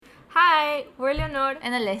Hi, we're Leonor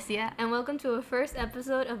and Alessia. and welcome to our first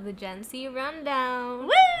episode of the Gen Z Rundown.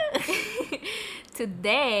 Woo!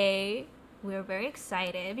 Today, we're very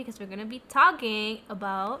excited because we're going to be talking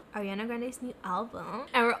about Ariana Grande's new album.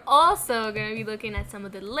 And we're also going to be looking at some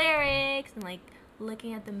of the lyrics and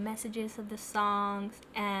looking at the messages of the songs,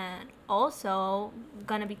 and also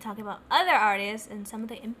gonna be talking about other artists and some of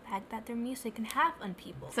the impact that their music can have on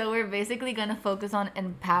people. So we're basically gonna focus on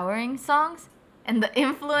empowering songs and the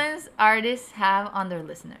influence artists have on their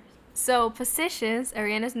listeners. So Positions,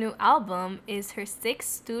 Ariana's new album, is her 6th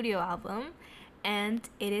studio album, and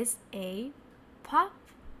it is a pop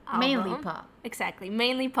album. Mainly pop. Exactly,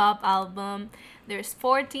 mainly pop album. There's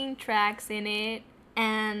 14 tracks in it.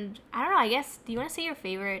 And I don't know, I guess, do you want to say your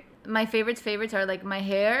favorite? My favorites are like My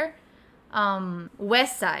Hair,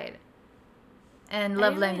 West Side, and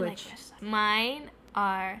Love Language. Like mine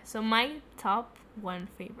are, so my top one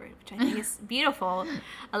favorite, which I think is beautiful,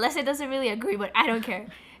 unless it doesn't really agree, but I don't care,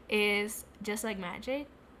 is Just Like Magic.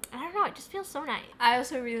 I don't know, it just feels so nice. I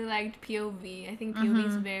also really liked POV. I think POV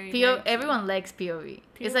is very everyone likes POV.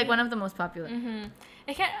 It's like one of the most popular. I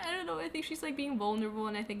don't know, I think she's like being vulnerable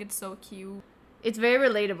and I think it's so cute. It's very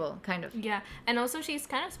relatable, kind of. Yeah, and also she's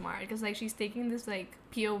kind of smart because like she's taking this like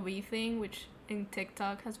POV thing, which in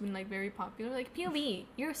TikTok has been like very popular. Like POV,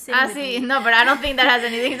 you're singing. No, but I don't think that has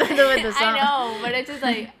anything to do with the song. I know, but it's just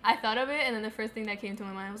like I thought of it, and then the first thing that came to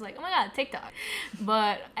my mind was like, oh my god, TikTok.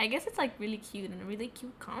 But I guess it's like really cute and a really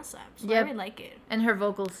cute concept. So I really like it. And her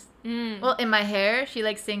vocals. Well, in My Hair, she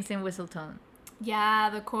like sings in whistle tone. Yeah,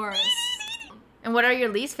 the chorus. And what are your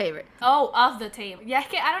least favorite? Oh, Off the Table. Yeah,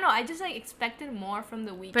 I don't know. I just like expected more from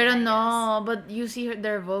The Weeknd. Pero no, but you see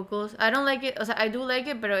their vocals. I don't like it. O sea, I do like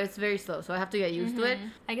it, but it's very slow, so I have to get used to it.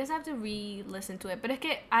 I guess I have to re-listen to it. But it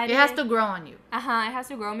has to grow on you. It has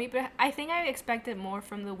to grow on me. But I think I expected more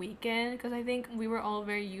from The Weeknd because I think we were all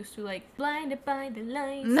very used to like Blinded by the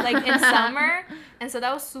Lights, like in summer, and so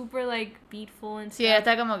that was super like beatful and stuff. Sí,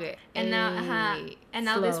 está como que. And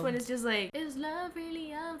now this one is just like, is love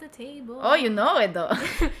really off the table? Oh, you know it though.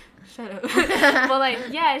 Shut up. But like,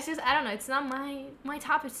 yeah, it's just, I don't know, it's not my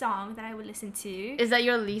top song that I would listen to. Is that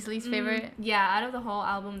your least favorite? Yeah, out of the whole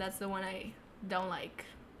album, that's the one I don't like.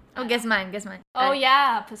 Oh, guess mine. Oh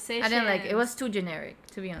yeah, Positions. I didn't like it. It was too generic,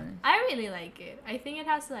 to be honest. I really like it. I think it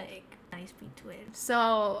has like a nice beat to it.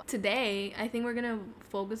 So today, I think we're gonna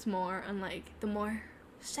focus more on like the more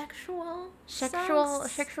sexual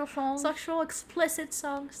explicit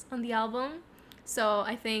songs on the album. So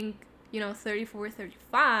I think, 34,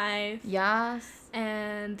 35. Yes.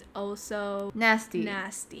 And also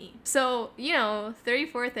Nasty. So,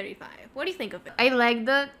 34, 35. What do you think of it? I like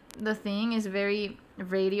that the thing is very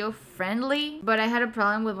radio friendly, but I had a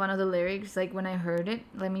problem with one of the lyrics, like when I heard it.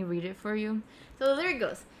 Let me read it for you. So the lyric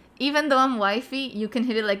goes, even though I'm wifey, you can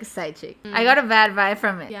hit it like a side chick. I got a bad vibe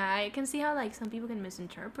from it. Yeah, I can see how like some people can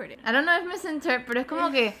misinterpret it. I don't know if misinterpret it.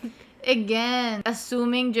 Como que, again,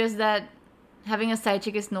 assuming just that having a side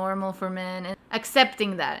chick is normal for men and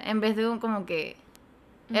accepting that. En vez de como que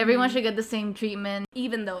everyone should get the same treatment.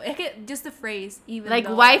 Even though. Just the phrase, even like,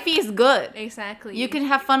 though. Like, wifey is good. Exactly. You can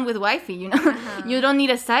have fun with wifey, You don't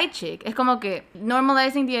need a side chick. Es como que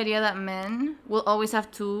normalizing the idea that men will always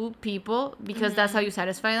have two people because that's how you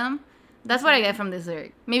satisfy them. That's what I get from this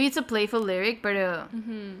lyric. Maybe it's a playful lyric, but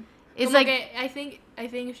it's como like... I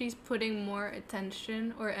think she's putting more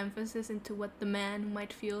attention or emphasis into what the man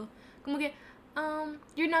might feel. Como que,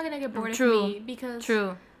 you're not gonna get bored of me because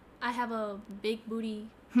I have a big booty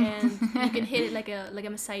and you can hit it like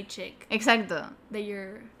I'm a side chick. Exacto. That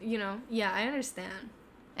you're, yeah, I understand.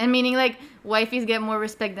 And meaning like wifeys get more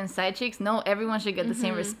respect than side chicks. No, everyone should get the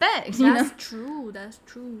same respect. That's true.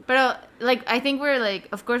 But like I think we're like,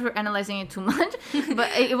 of course we're analyzing it too much, but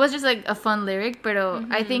it was just like a fun lyric. But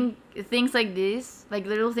I think things like this, like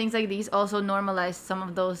little things like these, also normalize some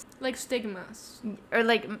of those like stigmas. Or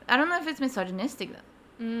like I don't know if it's misogynistic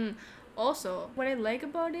though. Also, what I like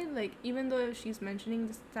about it, like, even though she's mentioning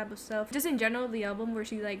this type of stuff, just in general, the album where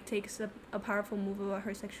she, like, takes a powerful move about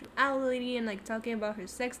her sexuality and, like, talking about her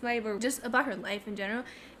sex life or just about her life in general,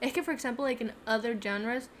 es que, for example, like, in other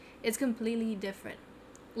genres, it's completely different.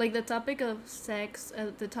 Like, the topic of sex,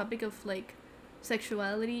 the topic of, like,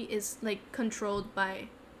 sexuality is, like, controlled by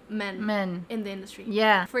men in the industry.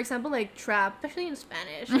 Yeah. For example, like, trap, especially in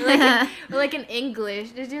Spanish, or like in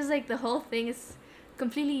English, it's just, like, the whole thing is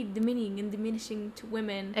completely demeaning and diminishing to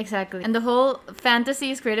women. Exactly. And the whole fantasy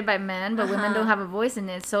is created by men, but women don't have a voice in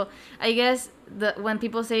it. So I guess when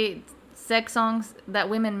people say sex songs that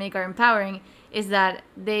women make are empowering, is that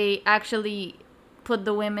they actually put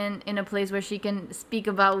the women in a place where she can speak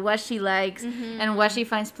about what she likes and what she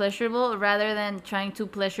finds pleasurable, rather than trying to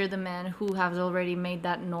pleasure the man who has already made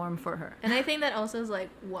that norm for her. And I think that also is like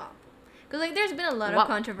WAP. Because like there's been a lot WAP. of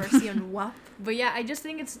controversy on WAP. But yeah, I just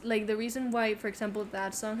think it's like the reason why, for example,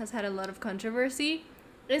 that song has had a lot of controversy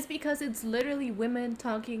is because it's literally women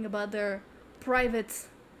talking about their private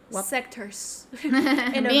WAP. sectors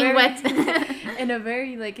in being wet in a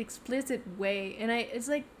very like explicit way. And it's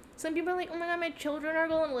like some people are like, oh my god, my children are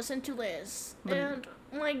going to listen to this and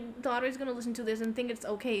my daughter's going to listen to this and think it's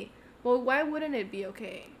okay. Well, why wouldn't it be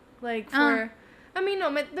okay? Like for I mean,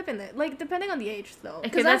 no, depending on the age though,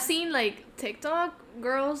 because I've seen like TikTok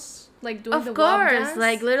girls like doing the WAP dance.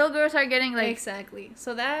 Like little girls are getting like exactly,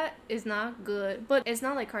 so that is not good. But it's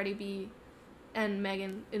not like Cardi B and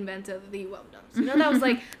Megan invented the WAP dance. You know,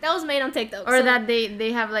 that was made on TikTok. Or so that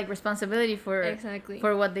they have like responsibility for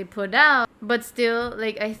for what they put out. But still,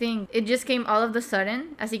 like I think it just came all of the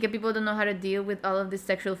sudden. Así que people don't know how to deal with all of this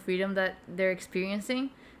sexual freedom that they're experiencing.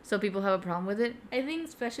 So people have a problem with it. I think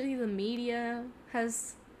especially the media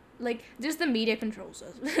has, like, just the media controls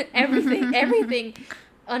us. everything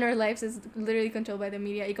on our lives is literally controlled by the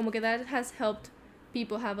media. Y como que that has helped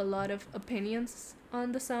people have a lot of opinions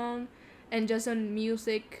on the song, and just on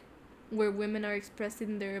music where women are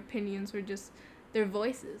expressing their opinions or just their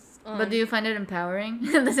voices. But do you find it empowering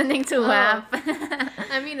listening to WAP?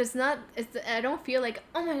 I mean, I don't feel like,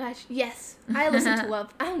 oh my gosh, yes, I listen to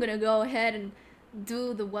WAP. I'm gonna go ahead and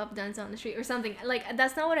do the WAP dance on the street or something. Like,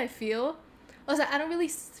 that's not what I feel. Also, I don't really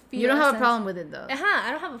feel. You don't have a problem with it though.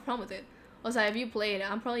 I don't have a problem with it. Also, if you play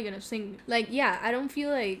it, I'm probably gonna sing. Like, yeah, I don't feel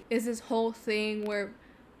like it's this whole thing where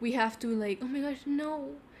we have to like, oh my gosh,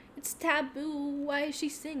 no, it's taboo. Why is she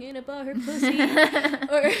singing about her pussy?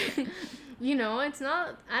 Or, you know, it's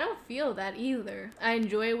not. I don't feel that either. I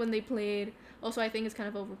enjoy it when they play it. Also, I think it's kind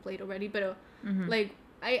of overplayed already, but like,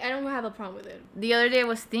 I don't have a problem with it. The other day I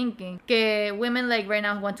was thinking que women like right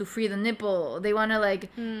now want to free the nipple. They want to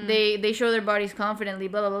like they show their bodies confidently,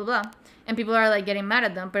 blah blah blah blah, and people are like getting mad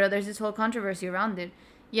at them. But there's this whole controversy around it.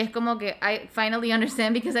 Y es como que I finally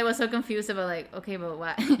understand, because I was so confused about like, okay, but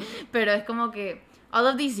what? Pero es como que all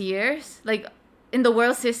of these years, like in the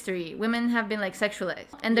world's history, women have been like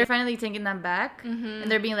sexualized, and they're finally taking that back,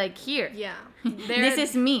 and they're being like, here, yeah, this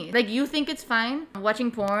is me. Like, you think it's fine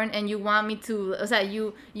watching porn, and you want me to, o sea,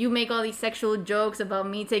 you make all these sexual jokes about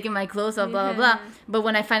me taking my clothes off, blah blah blah. But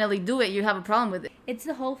when I finally do it, you have a problem with it. It's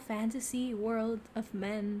the whole fantasy world of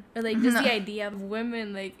men, or like just the idea of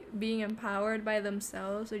women like being empowered by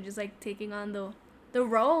themselves, or just like taking on the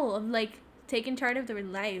role of like taking charge of their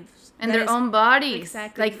lives and their own bodies.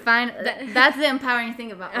 Exactly. Like, that's the empowering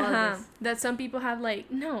thing about all of this. That some people have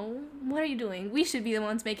like, no, what are you doing? We should be the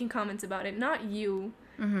ones making comments about it, not you.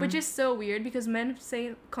 Which is so weird, because men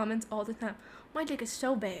say comments all the time. My dick is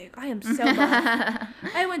so big. I am so buff.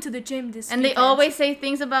 I went to the gym this And weekend. they always say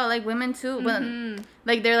things about like women too. Well,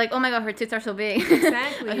 like they're like, oh my god, her tits are so big.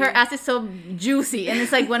 Exactly. Her ass is so juicy. And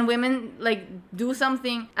it's like when women like do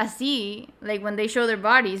something así, like when they show their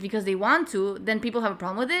bodies because they want to, then people have a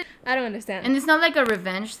problem with it. I don't understand. And it's not like a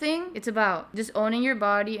revenge thing. It's about just owning your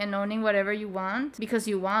body and owning whatever you want because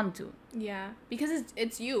you want to. Yeah, because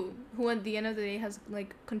it's you who at the end of the day has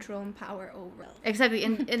like control and power over. Exactly.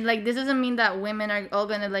 And like this doesn't mean that women are all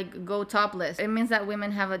gonna like go topless. It means that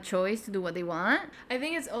women have a choice to do what they want. I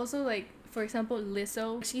think it's also like, for example,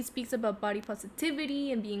 Lizzo, she speaks about body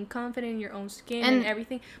positivity and being confident in your own skin and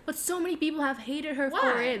everything, but so many people have hated her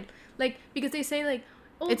for it, like, because they say like,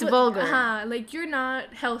 oh, it's vulgar, like, you're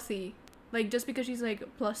not healthy, like, just because she's like a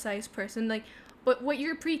plus size person, like, but what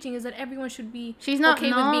you're preaching is that everyone should be okay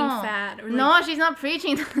with being fat. Or like, no, she's not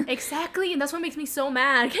preaching. Exactly, and that's what makes me so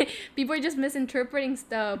mad. People are just misinterpreting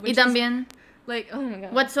stuff. Y también, like, oh my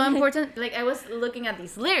god. What's so important, like, I was looking at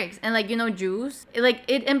these lyrics, and like, you know, Juice,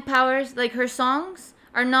 it empowers, like, her songs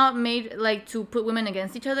are not made like to put women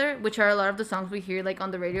against each other, which are a lot of the songs we hear like on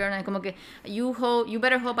the radio, and like, como que you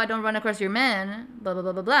better hope I don't run across your man, blah blah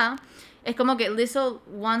blah blah blah. Es como que Lizzo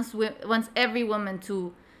wants every woman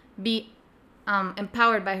to be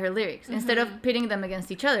empowered by her lyrics instead of pitting them against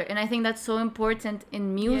each other, and I think that's so important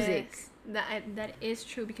in music. Yes. That is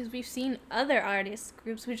true, because we've seen other artists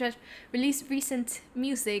groups which have released recent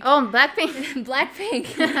music. Oh,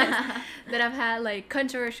 Blackpink. Yes, that have had like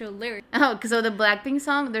controversial lyrics. Oh, so the Blackpink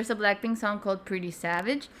song, there's a Blackpink song called Pretty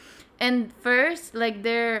Savage, and first like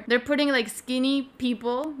they're putting like skinny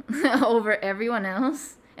people over everyone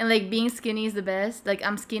else. And like being skinny is the best. Like,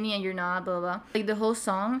 I'm skinny and you're not, blah, blah, blah. Like, the whole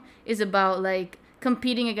song is about like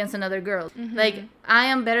competing against another girl. Like, I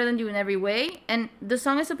am better than you in every way. And the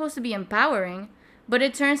song is supposed to be empowering, but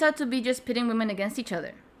it turns out to be just pitting women against each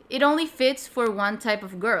other. it only fits for one type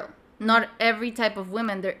of girl. Not every type of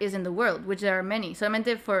women there is in the world, which there are many. So I meant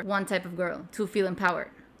it for one type of girl to feel empowered.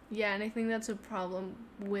 Yeah, and I think that's a problem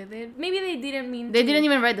with it. Maybe they didn't mean They didn't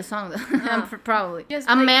even write the song, though. Probably. Just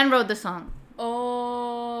a man wrote the song.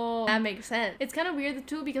 Oh, that makes sense. It's kind of weird,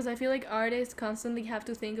 too, because I feel like artists constantly have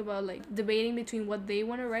to think about, like, debating between what they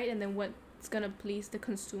want to write and then what's gonna please the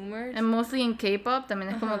consumers. And mostly in K-pop, I mean,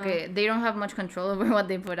 it's como que they don't have much control over what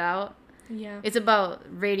they put out. Yeah. It's about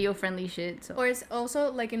radio-friendly shit. So. Or it's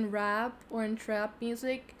also, like, in rap or in trap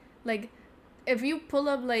music, like, if you pull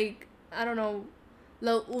up, like, I don't know,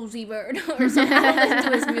 Lil Uzi Vert or something, I don't listen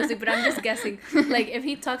to his music, but I'm just guessing. Like, if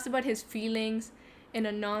he talks about his feelings in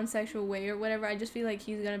a non-sexual way or whatever, I just feel like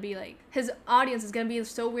he's gonna be, like, his audience is gonna be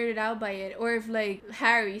so weirded out by it. Or if, like,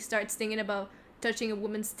 Harry starts thinking about touching a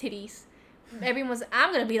woman's titties,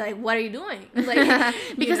 I'm gonna be like, what are you doing? Like,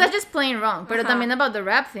 because that's just plain wrong. But también about the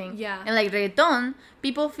rap thing. Yeah. And like reggaeton,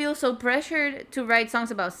 people feel so pressured to write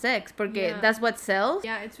songs about sex porque that's what sells.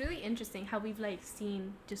 Yeah, it's really interesting how we've like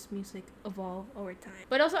seen just music evolve over time.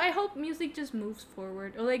 But also I hope music just moves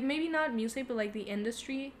forward. Or like maybe not music, but like the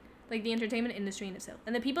industry, like the entertainment industry in itself.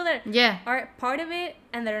 And the people that are part of it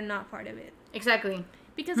and that are not part of it. Exactly.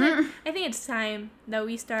 Because I think it's time that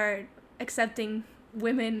we start accepting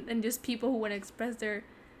women and just people who want to express their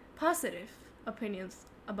positive opinions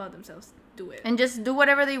about themselves do it. And just do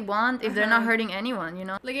whatever they want if they're not hurting anyone, you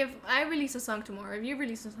know? Like if I release a song tomorrow, if you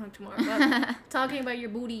release a song tomorrow about talking about your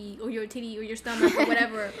booty or your titty or your stomach or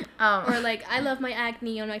whatever, or like I love my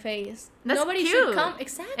acne on my face, nobody should come.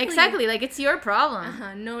 Exactly, like it's your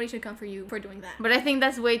problem. Nobody should come for you for doing that. But I think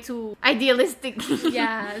that's way too idealistic.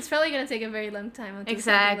 Yeah, it's probably gonna take a very long time until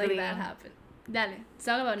something like that happens. Dale, let's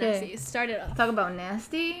talk about Nasty. Start it off. Talk about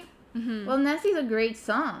Nasty? Well, Nasty is a great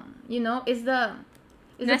song. You know, it's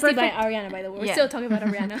Nasty by Ariana, by the way. We're still talking about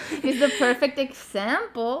Ariana. It's the perfect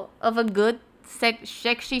example of a good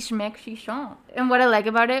sexy schmexy song. And what I like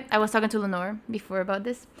about it, I was talking to Leonor before about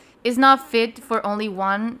this, it's not fit for only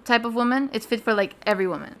one type of woman. It's fit for like every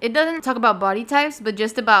woman. It doesn't talk about body types, but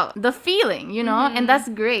just about the feeling, you know? And that's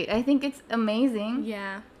great. I think it's amazing.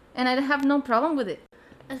 Yeah. And I have no problem with it.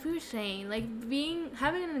 As we were saying, like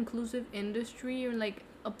having an inclusive industry or like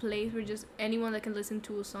a place where just anyone that can listen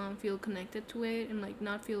to a song feel connected to it and like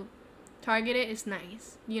not feel targeted is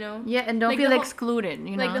nice, you know? Yeah, and don't like feel excluded,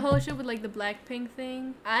 you know? Like the whole shit with like the Blackpink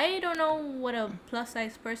thing. I don't know what a plus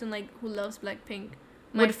size person like who loves Blackpink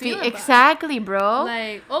would feel about. Exactly, bro.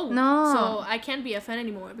 Like, no, so I can't be a fan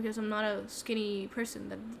anymore because I'm not a skinny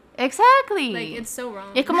person. Exactly. Like, it's so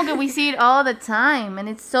wrong. Es como que we see it all the time and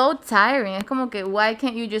it's so tiring. Es como que why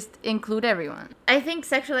can't you just include everyone? I think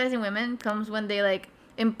sexualizing women comes when they like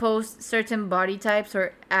impose certain body types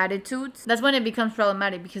or attitudes. That's when it becomes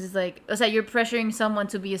problematic because it's like you're pressuring someone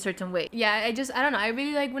to be a certain way. Yeah, I don't know. I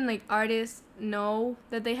really like when like artists know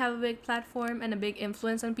that they have a big platform and a big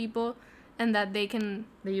influence on people and that they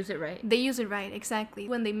use it right. They use it right, exactly.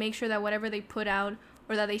 When they make sure that whatever they put out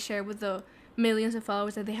or that they share with the millions of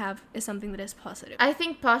followers that they have is something that is positive. I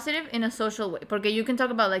think positive in a social way. Porque you can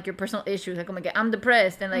talk about like your personal issues. Like, oh my God, I'm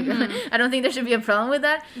depressed. And like, I don't think there should be a problem with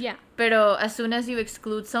that. Yeah. Pero as soon as you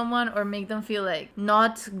exclude someone or make them feel like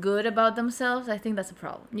not good about themselves, I think that's a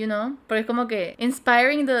problem. You know? Porque como que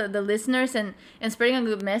inspiring the listeners and spreading a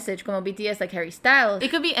good message, como BTS, like Harry Styles.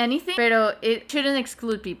 It could be anything, pero it shouldn't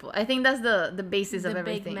exclude people. I think that's the basis of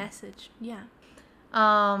everything. The big message. Yeah.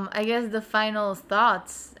 I guess the final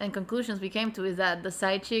thoughts and conclusions we came to is that the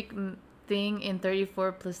side chick thing in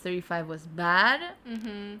 34 plus 35 was bad,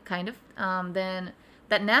 kind of. Then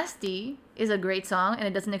that Nasty is a great song and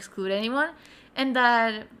it doesn't exclude anyone, and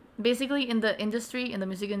that basically in the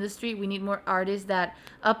music industry, we need more artists that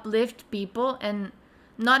uplift people and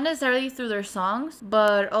not necessarily through their songs,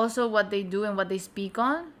 but also what they do and what they speak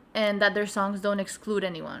on, and that their songs don't exclude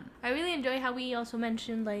anyone. I really enjoy how we also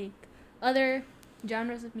mentioned like other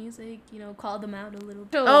genres of music, you know, call them out a little.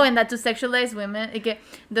 Oh, and that to sexualize women,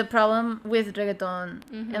 the problem with reggaeton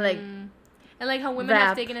and like how women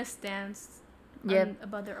have taken a stance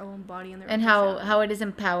about their own body and their and own how it is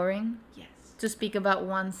empowering. Yes. To speak about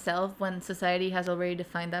oneself when society has already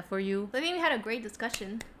defined that for you. I think we had a great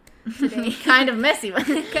discussion today. Kind of messy, but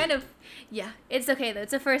kind of. Yeah, it's okay though.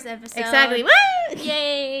 It's the first episode. Exactly.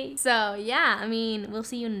 Yay! So yeah, I mean, we'll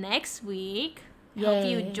see you next week. Hope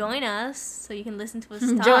you join us so you can listen to us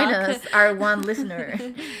talk. Join us, our one listener.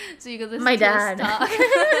 So you can listen My to dad. us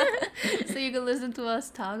talk. So you can listen to us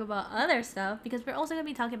talk about other stuff because we're also going to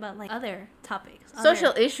be talking about like other topics.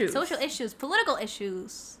 Social issues. Political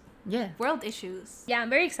issues. Yeah. World issues. Yeah, I'm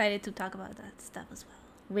very excited to talk about that stuff as well.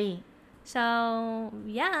 We. So,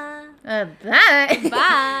 yeah. Bye.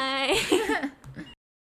 Bye.